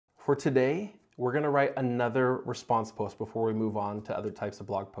For today, we're going to write another response post before we move on to other types of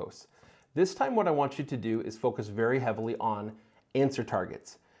blog posts. This time what I want you to do is focus very heavily on answer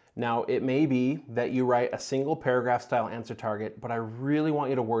targets. Now, it may be that you write a single paragraph style answer target, but I really want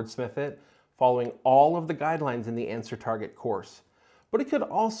you to wordsmith it following all of the guidelines in the answer target course. But it could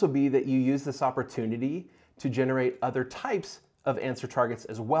also be that you use this opportunity to generate other types of answer targets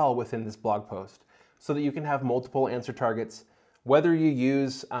as well within this blog post so that you can have multiple answer targets. Whether you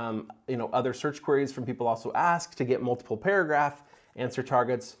use other search queries from people also ask to get multiple paragraph answer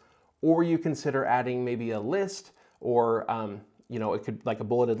targets, or you consider adding maybe a list or it could like a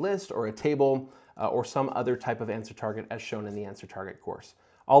bulleted list or a table or some other type of answer target as shown in the answer target course.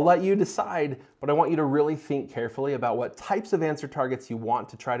 I'll let you decide, but I want you to really think carefully about what types of answer targets you want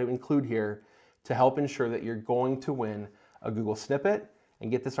to try to include here to help ensure that you're going to win a Google snippet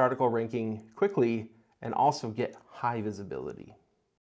and get this article ranking quickly and also get high visibility.